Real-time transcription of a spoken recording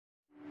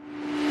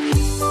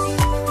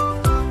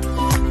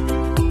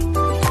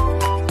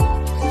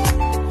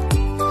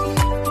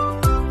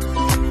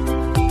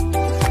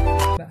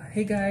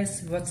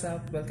guys, what's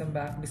up? Welcome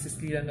back. This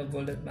is Lila no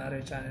Gold at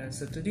Matter channel.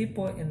 So today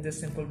po, in this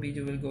simple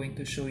video, we're going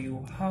to show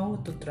you how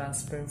to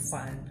transfer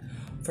fund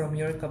from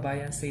your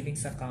Kabayan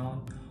savings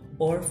account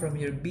or from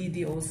your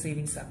BDO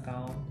savings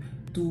account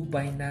to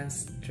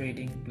Binance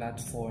Trading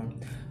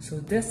Platform. So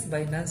this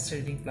Binance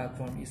Trading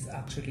Platform is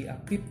actually a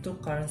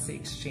cryptocurrency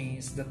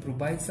exchange that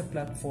provides a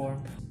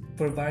platform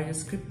for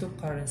various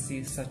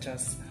cryptocurrencies such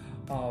as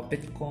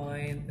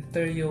Bitcoin,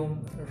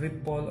 Ethereum,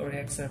 Ripple or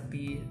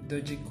XRP,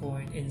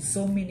 Dogecoin, and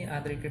so many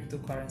other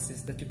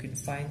cryptocurrencies that you can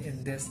find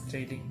in this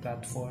trading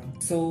platform.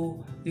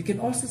 So you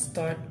can also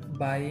start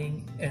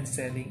buying and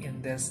selling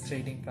in this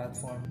trading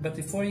platform. But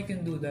before you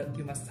can do that,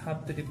 you must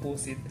have to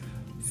deposit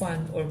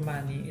fund or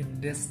money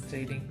in this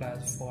trading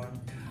platform.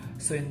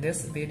 So in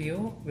this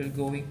video, we're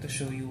going to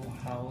show you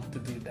how to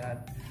do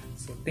that.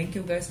 So thank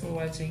you guys for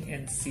watching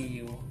and see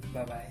you.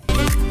 Bye bye.